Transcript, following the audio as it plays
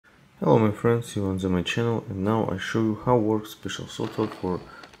Hello my friends, you are on my channel, and now I show you how works special software for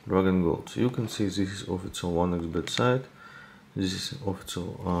Dragon Gold. So you can see this is official 1xBet site. This is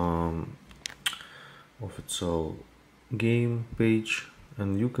official game page,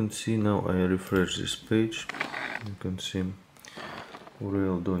 and you can see now I refresh this page. You can see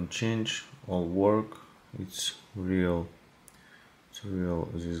real don't change, all work. It's real. It's real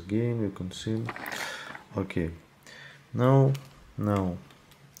this game. You can see. Okay, now.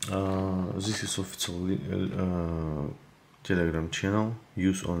 This is official Telegram channel.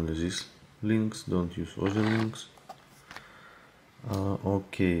 Use only these links, don't use other links.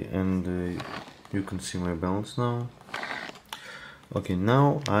 Okay, and you can see my balance now. Okay,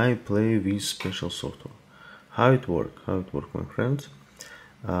 now I play with special software. How it work, my friends.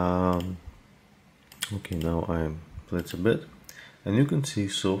 Okay, now I played a bet, and you can see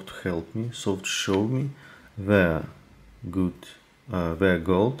soft help me, soft show me where gold,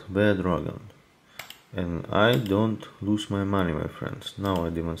 where dragon, and I don't lose my money, my friends. Now I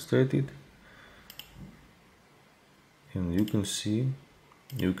demonstrate it, and you can see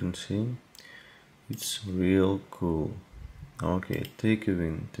it's real cool. Okay, take a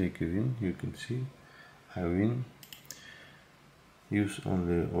win. You can see I win. Use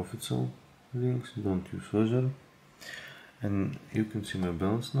only official links, don't use other. And you can see my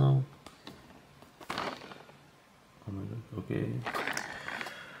balance now. Oh my god.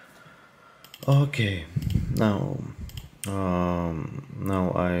 Okay, now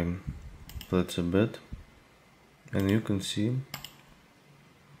I played a bet, and you can see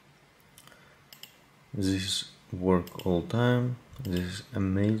this work all time. This is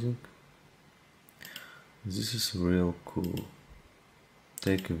amazing. This is real cool.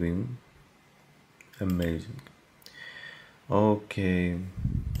 Take a win. Amazing. Okay,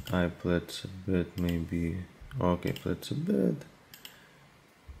 I played a bet, maybe. Okay, played a bet.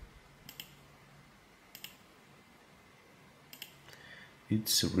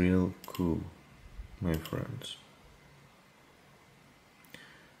 It's real cool, my friends.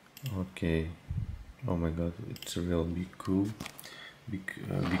 Okay. Oh my god, it's a real big cool, big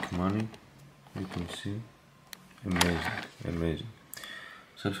money. You can see, amazing.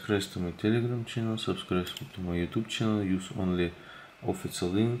 Subscribe to my Telegram channel, subscribe to my YouTube channel. Use only official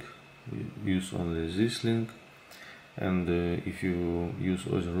link, use only this link, and if you use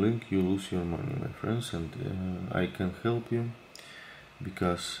other link, you lose your money, my friends. And I can help you,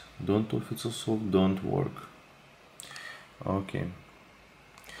 because don't official soft don't work. Okay.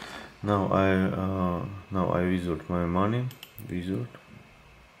 Now I wizard my money. You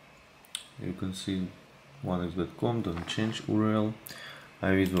can see 1xBet.com, don't change URL.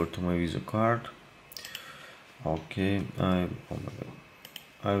 I wizard to my Visa card. Okay, I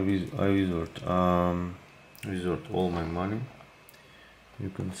wizard all my money. You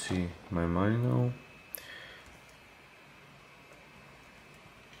can see my money now.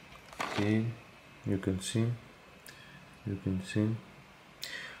 Okay, you can see.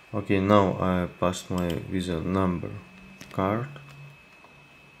 Okay, now I passed my Visa number card.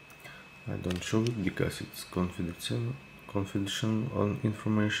 I don't show it because it's confidential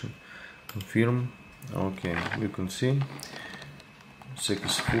information. Confirm. Okay, you can see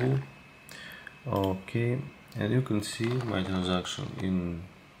successful. Okay, and you can see my transaction in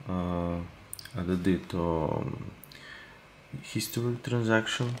added history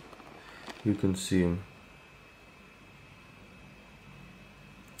transaction. You can see.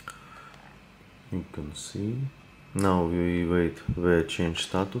 Now we wait where change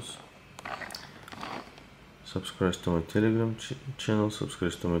status. Subscribe to my Telegram channel,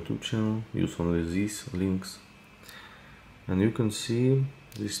 subscribe to my YouTube channel, use only these links, and you can see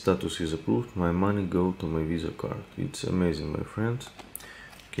this status is approved. My money go to my Visa card. It's amazing, my friends.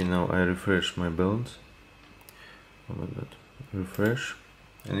 Okay, now I refresh my balance. Oh my god, refresh,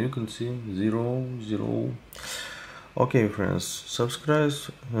 and you can see 0. Okay friends, subscribe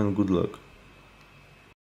and good luck.